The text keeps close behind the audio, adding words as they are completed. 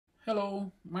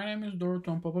Hello, my name is Doru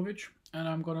Popovici, and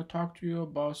I'm going to talk to you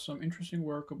about some interesting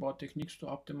work about techniques to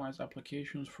optimize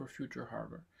applications for future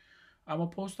hardware. I'm a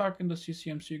postdoc in the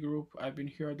CCMC group. I've been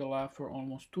here at the lab for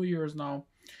almost 2 years now,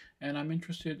 and I'm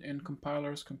interested in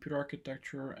compilers, computer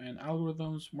architecture, and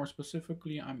algorithms. More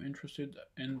specifically, I'm interested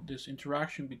in this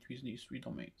interaction between these three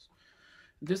domains.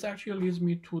 This actually leads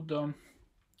me to the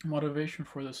motivation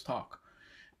for this talk.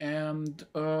 And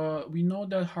we know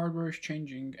that hardware is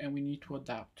changing and we need to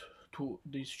adapt to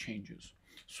these changes.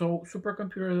 So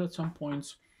supercomputers at some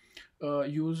points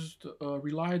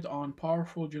relied on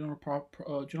powerful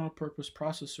general purpose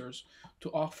processors to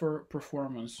offer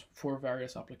performance for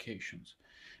various applications.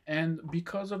 And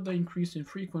because of the increase in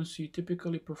frequency,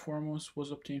 typically performance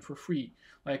was obtained for free.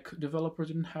 Like developers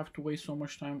didn't have to waste so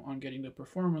much time on getting the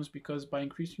performance because by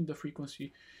increasing the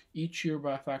frequency each year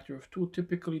by a factor of two,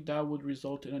 typically that would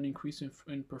result in an increase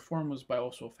in performance by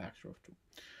also a factor of two.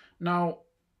 Now,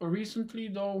 recently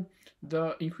though,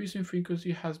 the increase in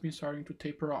frequency has been starting to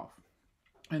taper off,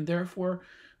 and therefore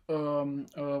what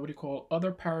do you call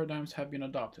other paradigms have been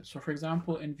adopted. So for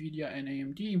example, Nvidia and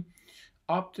AMD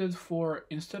opted for,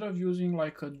 instead of using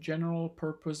like a general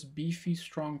purpose beefy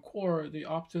strong core, they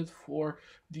opted for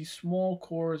these small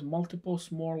cores, multiple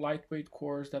small lightweight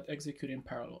cores that execute in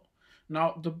parallel.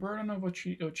 Now the burden of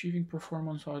achieving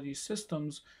performance on these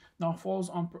systems now falls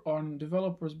on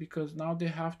developers, because now they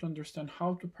have to understand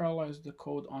how to parallelize the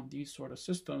code on these sort of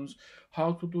systems,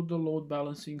 how to do the load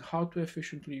balancing, how to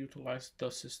efficiently utilize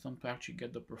the system to actually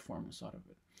get the performance out of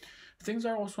it. Things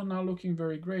are also now looking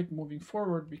very great moving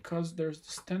forward, because there's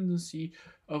this tendency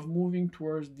of moving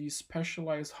towards these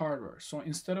specialized hardware. So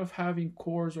instead of having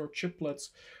cores or chiplets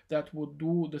that would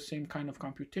do the same kind of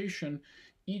computation,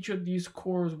 each of these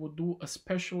cores will do a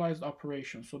specialized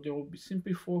operation. So they will be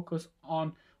simply focused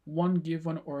on one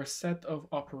given or a set of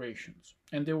operations,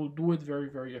 and they will do it very,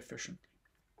 very efficiently.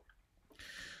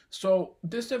 So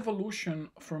this evolution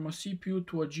from a CPU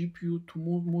to a GPU to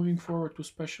moving forward to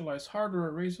specialized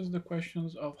hardware raises the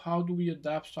questions of how do we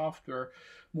adapt software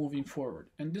moving forward.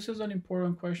 And this is an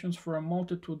important question for a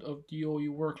multitude of DOE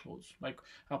workloads, like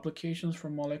applications for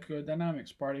molecular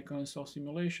dynamics, particle and cell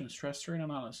simulation, stress strain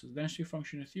analysis, density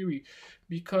function theory,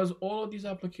 because all of these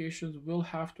applications will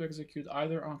have to execute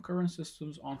either on current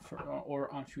systems or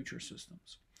on future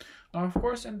systems. Now, of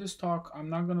course, in this talk, I'm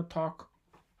not going to talk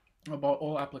about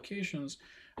all applications.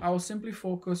 I will simply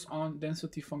focus on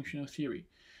density functional theory,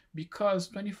 because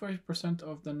 25%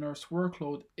 of the NERSC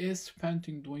workload is spent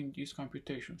in doing these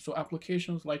computations. So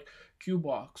applications like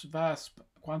QBox, VASP,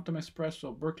 Quantum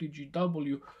Espresso, Berkeley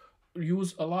GW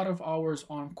use a lot of hours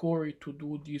on Cori to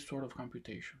do these sort of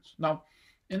computations. Now,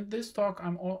 in this talk,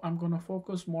 I'm going to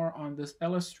focus more on this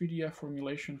LS3DF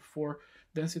formulation for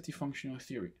density functional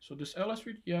theory. So this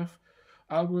LS3DF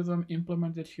algorithm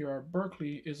implemented here at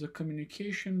Berkeley is a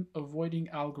communication avoiding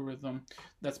algorithm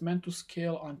that's meant to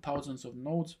scale on thousands of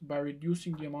nodes by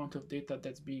reducing the amount of data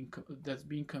that's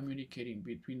being communicating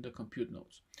between the compute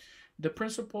nodes. The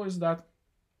principle is that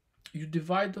you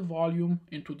divide the volume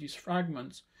into these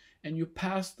fragments and you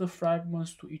pass the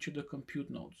fragments to each of the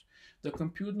compute nodes. The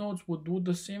compute nodes will do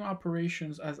the same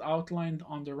operations as outlined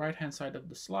on the right hand side of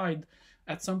the slide.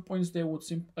 At some points they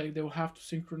will have to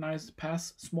synchronize,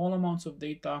 pass small amounts of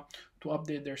data to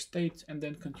update their states, and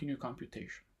then continue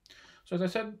computation. So as I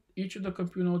said, each of the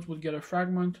compute nodes will get a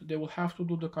fragment. They will have to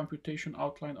do the computation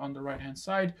outlined on the right hand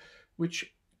side,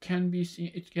 which can be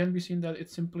seen. It can be seen that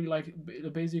it's simply like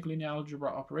the basic linear algebra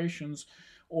operations,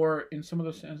 or in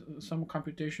some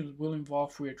computations will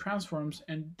involve Fourier transforms,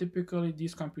 and typically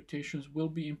these computations will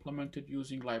be implemented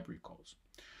using library calls.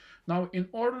 Now, in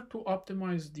order to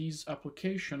optimize these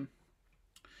applications,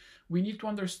 we need to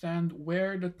understand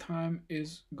where the time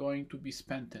is going to be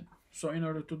spent in. So in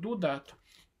order to do that,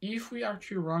 if we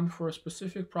actually run for a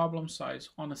specific problem size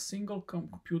on a single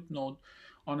compute node,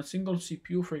 on a single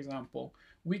CPU, for example,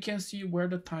 we can see where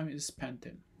the time is spent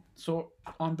in. So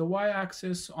on the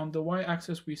y-axis,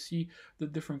 we see the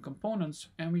different components,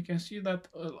 and we can see that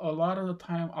a lot of the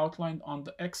time outlined on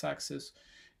the x-axis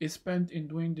is spent in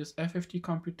doing this FFT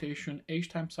computation, H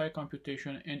times psi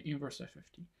computation, and inverse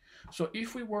FFT. So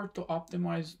if we were to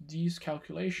optimize these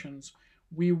calculations,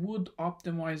 we would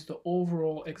optimize the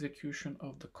overall execution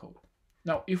of the code.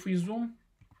 Now, if we zoom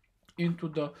into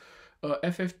the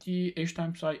FFT, H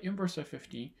times psi, inverse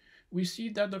FFT, we see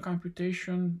that the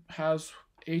computation has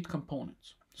 8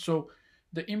 components. So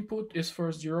the input is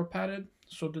first 0 padded,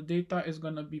 so the data is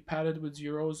going to be padded with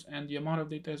zeros, and the amount of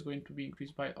data is going to be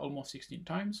increased by almost 16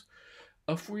 times.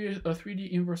 A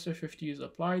 3D inverse FFT is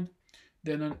applied.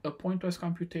 Then a pointwise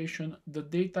computation, the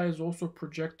data is also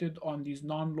projected on these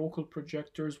non-local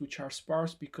projectors, which are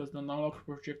sparse because the non-local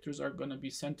projectors are going to be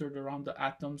centered around the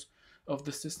atoms of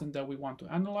the system that we want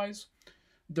to analyze.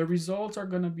 The results are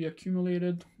going to be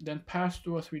accumulated, then passed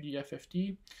through a 3D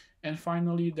FFT, and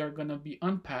finally they're going to be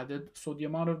unpadded, so the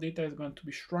amount of data is going to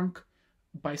be shrunk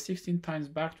by 16 times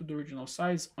back to the original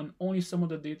size, and only some of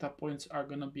the data points are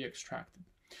going to be extracted.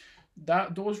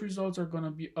 Those results are going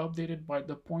to be updated by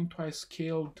the pointwise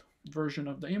scaled version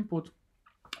of the input,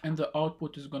 and the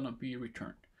output is going to be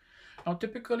returned. Now,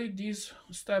 typically, these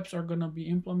steps are going to be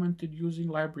implemented using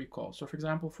library calls. So, for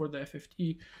example, for the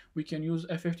FFT, we can use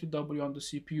FFTW on the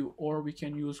CPU, or we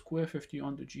can use QFFT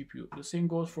on the GPU. The same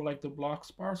goes for like the block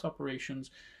sparse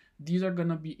operations. These are going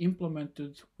to be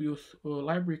implemented with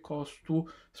library calls to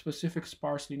specific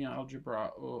sparse linear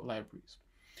algebra libraries.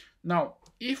 Now,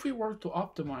 if we were to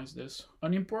optimize this,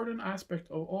 an important aspect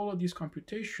of all of these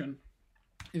computation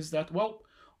is that, well,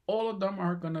 all of them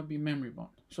are going to be memory bound.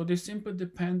 So they simply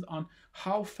depend on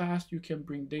how fast you can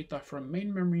bring data from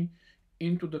main memory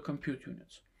into the compute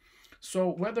units. So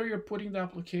whether you're putting the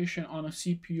application on a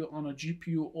CPU, on a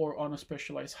GPU, or on a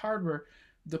specialized hardware,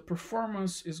 the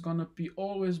performance is going to be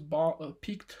always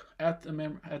peaked at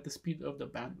the speed of the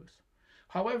bandwidth.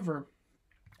 However,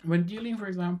 when dealing, for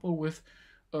example, with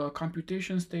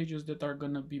computation stages that are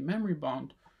going to be memory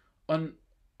bound, an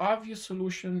obvious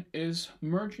solution is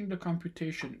merging the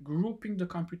computation, grouping the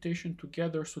computation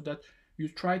together so that you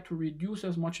try to reduce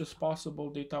as much as possible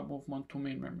data movement to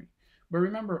main memory. But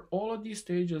remember, all of these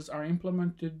stages are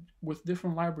implemented with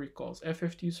different library calls.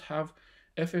 FFTs have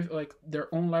like their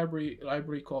own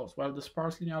library calls, while the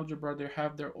sparse linear algebra, they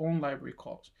have their own library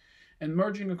calls. And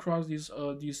merging across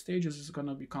these stages is going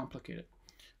to be complicated.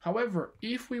 However,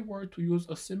 if we were to use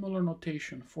a similar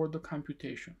notation for the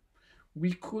computation,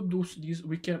 we could do these.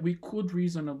 We could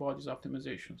reason about these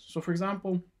optimizations. So, for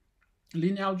example,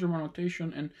 linear algebra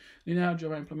notation and linear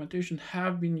algebra implementation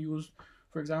have been used,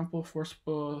 for example, for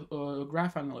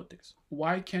graph analytics.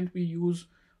 Why can't we use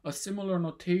a similar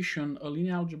notation, a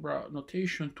linear algebra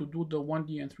notation, to do the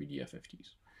 1D and 3D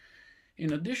FFTs?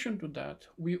 In addition to that,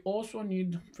 we also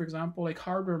need, for example, like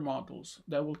hardware models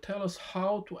that will tell us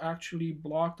how to actually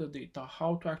block the data,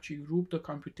 how to actually group the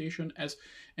computation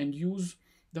and use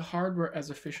the hardware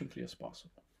as efficiently as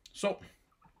possible. So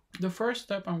the first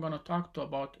step I'm going to talk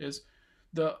about is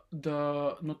the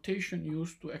notation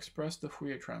used to express the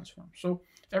Fourier transform. So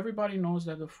everybody knows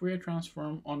that the Fourier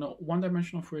transform on a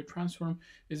one-dimensional Fourier transform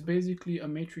is basically a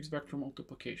matrix vector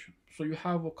multiplication. So you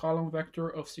have a column vector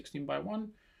of 16 by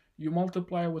 1, you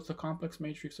multiply with a complex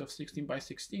matrix of 16 by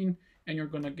 16, and you're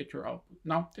going to get your output.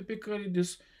 Now, typically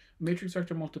this matrix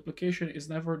vector multiplication is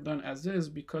never done as is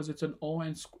because it's an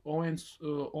ON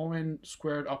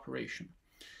squared operation.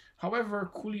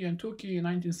 However, Cooley and Tukey in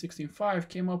 1965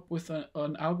 came up with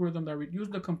an algorithm that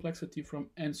reduced the complexity from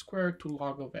n squared to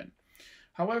log of n.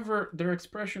 However, their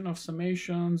expression of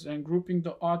summations and grouping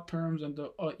the odd terms and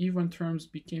the even terms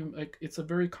became like it's a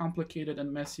very complicated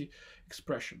and messy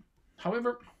expression.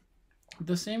 However,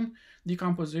 the same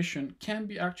decomposition can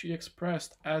be actually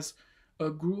expressed as a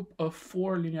group of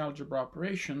 4 linear algebra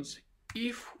operations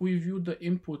if we view the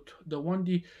input, the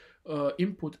 1D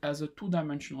input, as a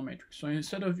 2-dimensional matrix. So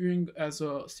instead of viewing as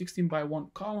a 16 by 1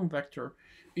 column vector,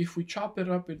 if we chop it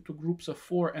up into groups of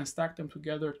 4 and stack them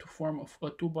together to form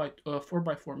a 4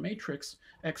 by 4 matrix,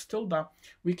 x tilde,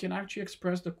 we can actually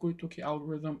express the Cooley-Tukey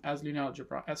algorithm as linear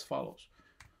algebra as follows.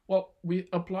 Well, we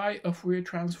apply a Fourier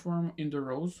transform in the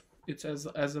rows. It's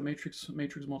as a matrix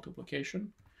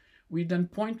multiplication. We then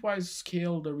pointwise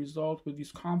scale the result with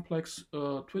these complex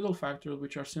twiddle factors,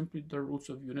 which are simply the roots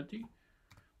of unity.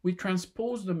 We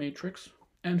transpose the matrix,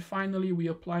 and finally we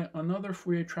apply another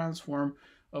Fourier transform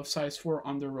of size 4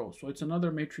 on the row. So it's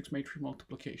another matrix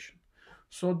multiplication.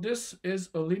 So this is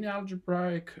a linear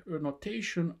algebraic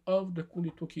notation of the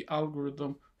Cooley-Tukey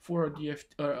algorithm for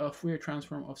a Fourier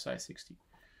transform of size 16.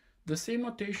 The same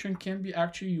notation can be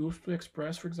actually used to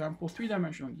express, for example,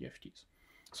 3-dimensional DFTs.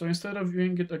 So instead of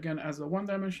viewing it again as a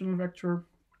 1-dimensional vector,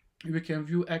 we can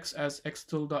view x as x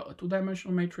tilde, a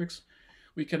 2-dimensional matrix.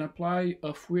 We can apply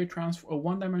a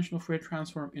 1-dimensional Fourier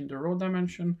transform in the row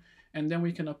dimension, and then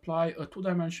we can apply a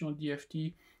 2-dimensional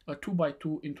DFT, a 2 by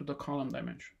 2, into the column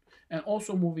dimension. And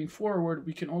also moving forward,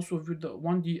 we can also view the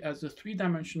 1D as a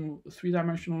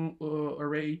 3-dimensional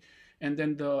array, and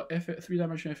then the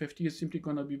 3-dimensional FFT is simply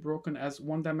going to be broken as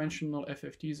 1-dimensional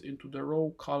FFTs into the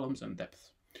row, columns, and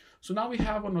depth. So now we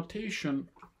have a notation,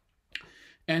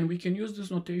 and we can use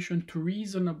this notation to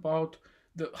reason about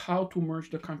how to merge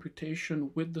the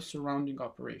computation with the surrounding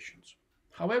operations.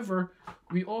 However,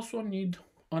 we also need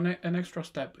an extra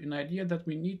step, an idea that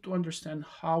we need to understand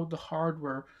how the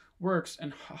hardware works,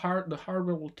 and the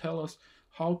hardware will tell us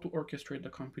how to orchestrate the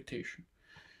computation.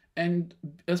 And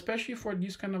especially for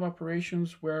these kind of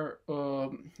operations where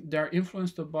they're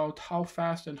influenced about how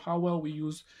fast and how well we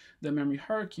use the memory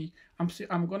hierarchy,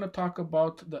 I'm going to talk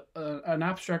about an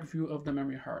abstract view of the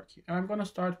memory hierarchy. And I'm going to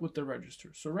start with the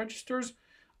registers. So registers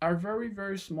are very,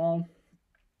 very small,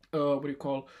 what do you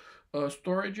call,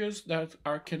 storages that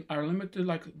are limited,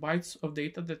 like bytes of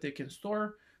data that they can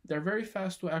store. They're very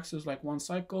fast to access, like one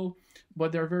cycle,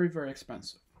 but they're very, very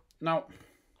expensive. Now,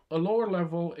 a lower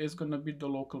level is going to be the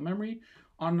local memory.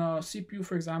 On a CPU,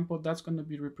 for example, that's going to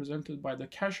be represented by the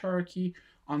cache hierarchy.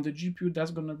 On the GPU,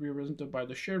 that's going to be represented by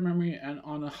the shared memory. And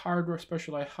on a hardware,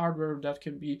 specialized hardware, that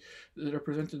can be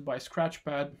represented by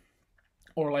scratchpad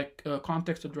or like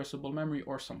context addressable memory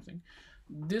or something.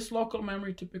 This local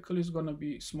memory typically is going to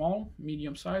be small,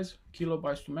 medium size,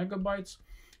 kilobytes to megabytes.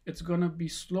 It's going to be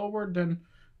slower than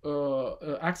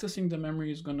accessing the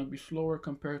memory is going to be slower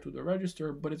compared to the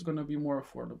register, but it's going to be more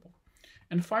affordable.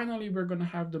 And finally, we're going to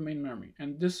have the main memory.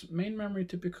 And this main memory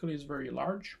typically is very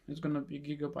large. It's going to be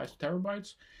gigabytes,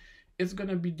 terabytes. It's going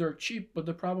to be dirt cheap, but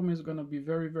the problem is going to be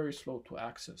very, very slow to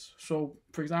access. So,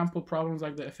 for example, problems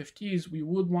like the FFTs, we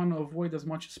would want to avoid as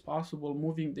much as possible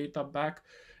moving data back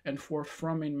and forth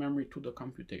from main memory to the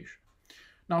computation.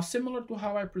 Now, similar to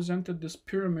how I presented this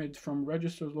pyramid from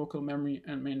registers, local memory,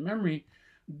 and main memory,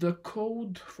 the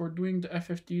code for doing the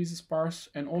FFTs, sparse,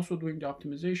 and also doing the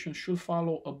optimization should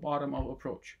follow a bottom-up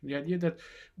approach. The idea that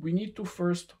we need to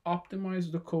first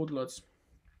optimize the codelets,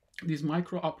 these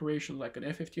micro operations like an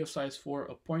FFT of size 4,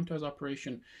 a pointwise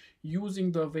operation,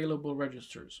 using the available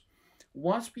registers.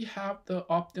 Once we have the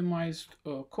optimized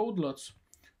codelets,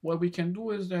 what we can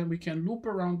do is then we can loop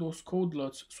around those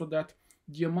codelets so that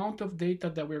the amount of data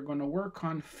that we're going to work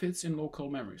on fits in local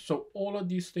memory. So all of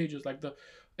these stages, like the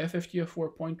FFT of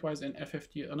 4 pointwise and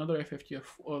another FFT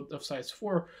of size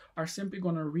 4, are simply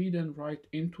going to read and write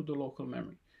into the local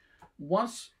memory.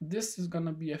 Once this is going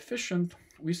to be efficient,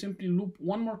 we simply loop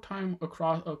one more time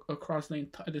across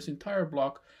this entire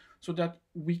block so that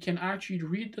we can actually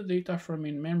read the data from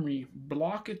in memory,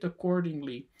 block it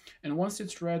accordingly, and once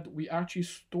it's read, we actually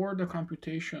store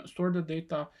the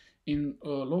data in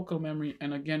local memory,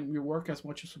 and again, we work as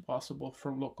much as possible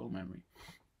from local memory.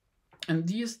 And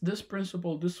this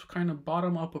principle, this kind of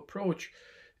bottom-up approach,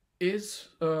 is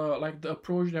like the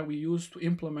approach that we use to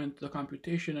implement the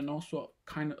computation and also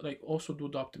kind of like also do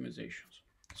the optimizations.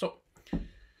 So,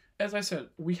 as I said,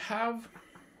 we have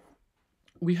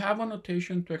a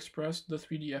notation to express the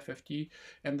 3D FFT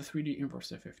and the 3D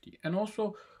inverse FFT, and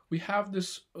also we have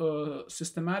this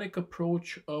systematic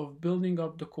approach of building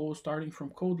up the code, starting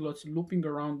from codelets, looping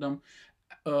around them,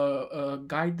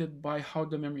 guided by how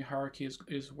the memory hierarchy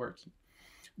is working.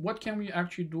 What can we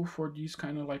actually do for these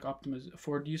kind of like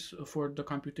for the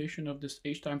computation of this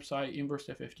H times I inverse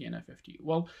FFT and FFT?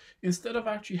 Well, instead of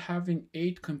actually having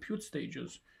 8 compute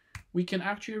stages, we can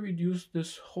actually reduce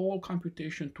this whole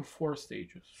computation to 4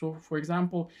 stages. So, for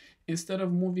example, instead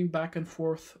of moving back and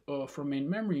forth from main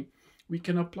memory, we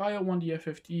can apply a 1D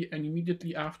FFT and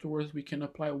immediately afterwards we can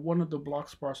apply one of the block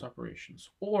sparse operations.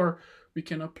 Or we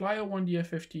can apply a 1D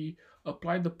FFT,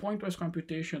 apply the pointwise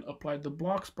computation, apply the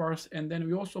block sparse, and then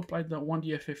we also apply the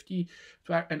 1D FFT,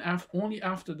 and only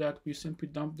after that we simply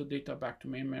dump the data back to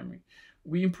main memory.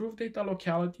 We improve data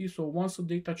locality, so once the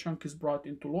data chunk is brought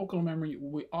into local memory,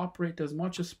 we operate as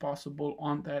much as possible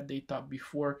on that data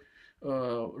before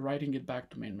writing it back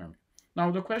to main memory.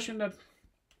 Now, the question that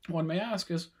one may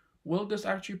ask is, will this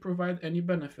actually provide any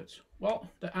benefits? Well,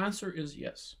 the answer is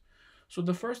yes. So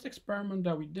the first experiment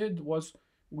that we did was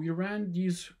we ran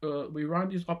these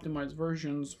optimized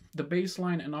versions, the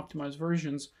baseline and optimized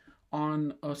versions,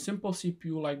 on a simple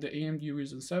CPU like the AMD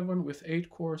Ryzen 7 with 8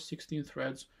 cores, 16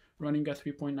 threads, running at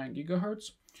 3.9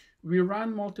 gigahertz. We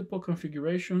ran multiple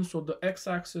configurations, so the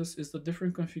x-axis is the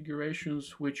different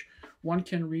configurations which one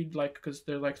can read, like, because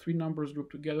they're like 3 numbers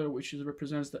grouped together, which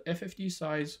represents the FFT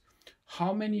size,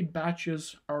 how many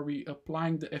batches are we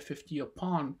applying the FFT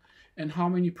upon, and how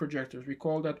many projectors.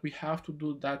 Recall that we have to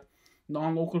do that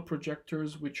non-local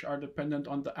projectors which are dependent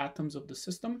on the atoms of the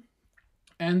system.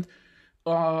 And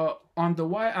on the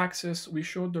y-axis, we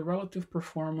showed the relative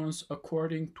performance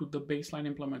according to the baseline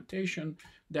implementation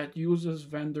that uses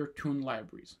vendor tune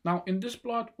libraries. Now, in this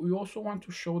plot, we also want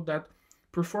to show that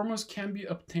performance can be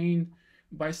obtained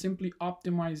by simply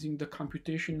optimizing the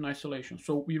computation in isolation.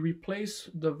 So we replace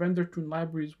the vendor tune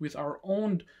libraries with our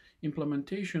own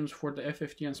implementations for the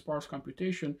FFT and sparse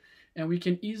computation, and we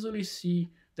can easily see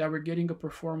that we're getting a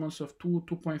performance of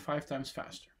 2.5 times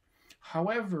faster.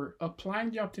 However,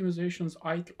 applying the optimizations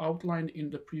I outlined in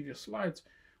the previous slides,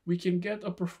 we can get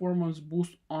a performance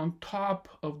boost on top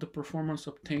of the performance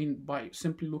obtained by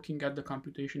simply looking at the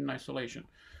computation in isolation.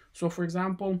 So for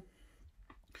example,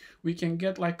 we can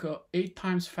get like 8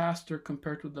 times faster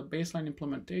compared to the baseline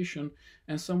implementation,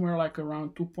 and somewhere like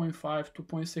around 2.5,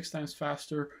 2.6 times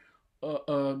faster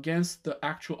against the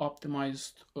actual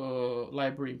optimized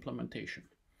library implementation.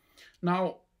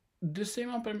 Now, the same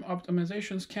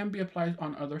optimizations can be applied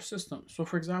on other systems. So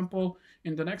for example,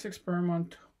 in the next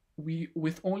experiment,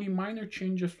 with only minor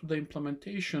changes to the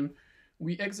implementation,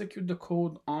 we execute the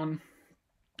code on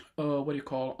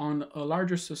on a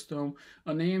larger system,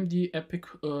 an AMD EPIC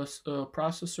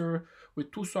processor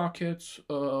with 2 sockets,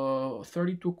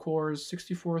 32 cores,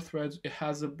 64 threads. It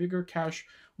has a bigger cache,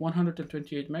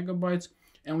 128 megabytes,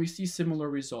 and we see similar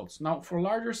results. Now, for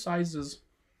larger sizes,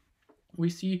 we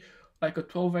see like a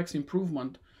 12x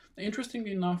improvement.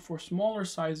 Interestingly enough, for smaller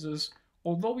sizes,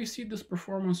 although we see this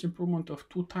performance improvement of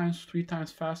 2 times, 3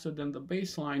 times faster than the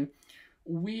baseline,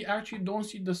 we actually don't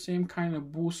see the same kind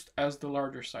of boost as the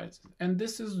larger sizes. And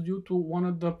this is due to one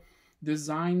of the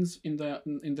designs in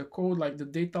the code, like the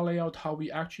data layout, how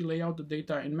we actually lay out the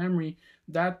data in memory,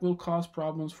 that will cause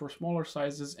problems for smaller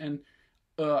sizes. And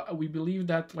we believe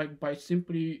that like by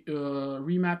simply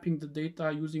remapping the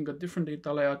data using a different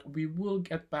data layout, we will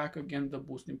get back again the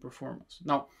boost in performance.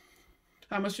 Now,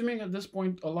 I'm assuming at this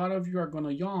point a lot of you are going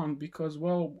to yawn because,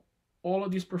 well, all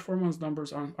of these performance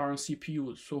numbers are on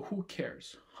CPUs, so who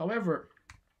cares? However,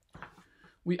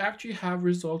 we actually have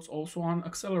results also on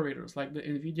accelerators like the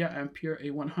NVIDIA Ampere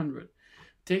A100.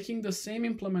 Taking the same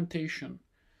implementation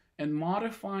and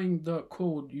modifying the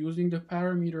code using the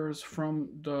parameters from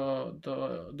the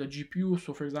GPU,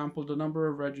 so for example, the number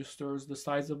of registers, the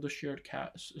size of the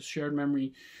shared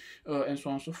memory, and so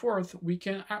on and so forth, we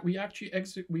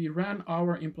ran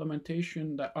our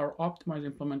implementation, our optimized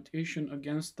implementation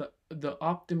against the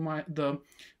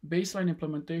baseline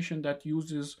implementation that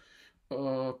uses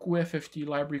QFFT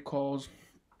library calls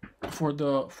for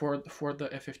the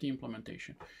FFT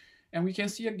implementation. And we can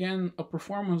see again a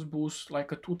performance boost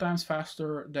like 2 times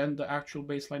faster than the actual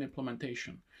baseline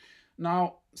implementation.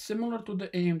 Now, similar to the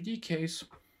AMD case,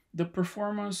 the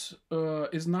performance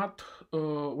is not,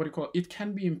 it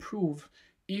can be improved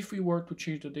if we were to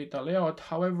change the data layout.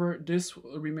 However, this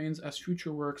remains as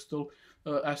future work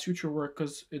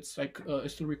because it's like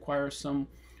it still requires some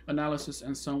analysis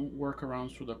and some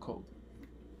workarounds through the code.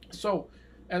 So,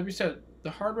 as we said,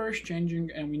 the hardware is changing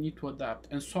and we need to adapt,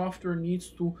 and software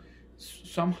needs to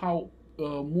somehow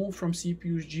move from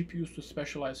CPUs, GPUs to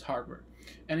specialized hardware.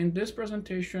 And in this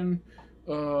presentation,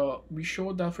 we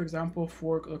showed that, for example,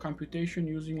 for computation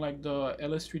using like the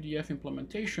LS3DF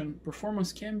implementation,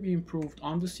 performance can be improved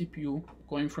on the CPU,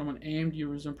 going from an AMD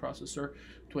Ryzen processor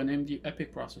to an AMD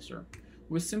EPIC processor.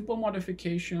 With simple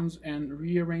modifications and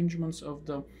rearrangements of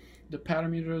the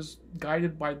parameters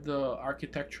guided by the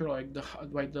architecture, like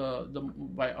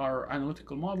by our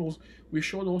analytical models, we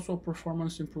showed also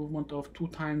performance improvement of 2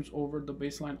 times over the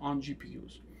baseline on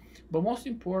GPUs. But most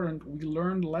important, we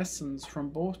learned lessons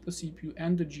from both the CPU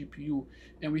and the GPU,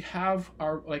 and we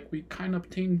kind of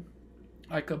obtained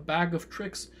like a bag of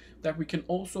tricks that we can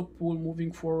also pull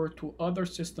moving forward to other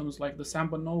systems like the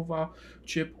Samba Nova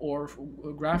chip or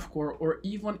GraphCore, or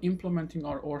even implementing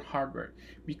our own hardware,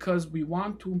 because we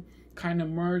want to kind of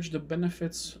merge the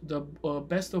benefits, the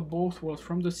best of both worlds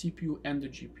from the CPU and the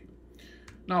GPU.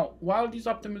 Now, while these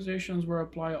optimizations were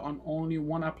applied on only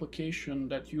one application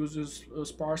that uses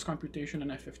sparse computation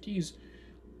and FFTs,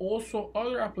 also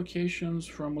other applications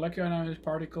from molecular dynamics,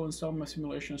 particle and cell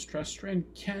simulation, stress strain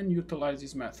can utilize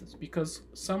these methods, because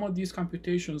some of these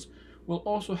computations will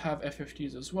also have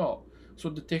FFTs as well. So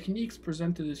the techniques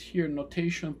presented is here,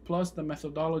 notation plus the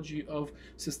methodology of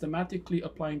systematically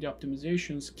applying the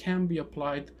optimizations, can be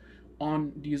applied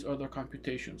on these other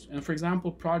computations. And for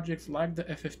example, projects like the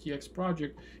FFTX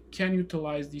project can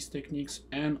utilize these techniques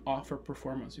and offer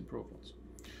performance improvements.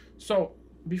 So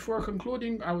before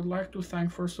concluding, I would like to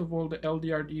thank first of all the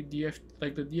LDRD,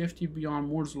 the DFT Beyond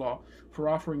Moore's Law, for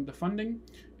offering the funding,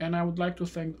 and I would like to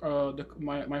thank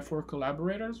my 4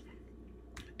 collaborators.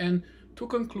 And to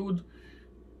conclude,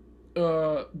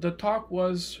 the talk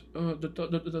was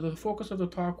the focus of the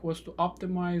talk was to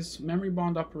optimize memory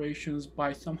bound operations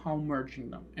by somehow merging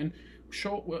them. And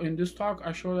in this talk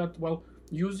I show that, well,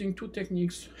 using 2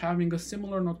 techniques, having a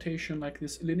similar notation like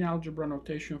this linear algebra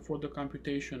notation for the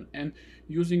computation, and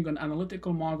using an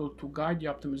analytical model to guide the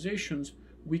optimizations,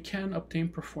 we can obtain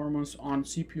performance on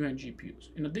CPU and GPUs.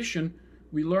 In addition,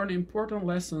 we learn important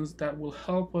lessons that will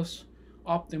help us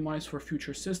optimize for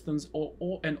future systems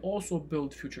and also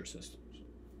build future systems.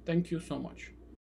 Thank you so much.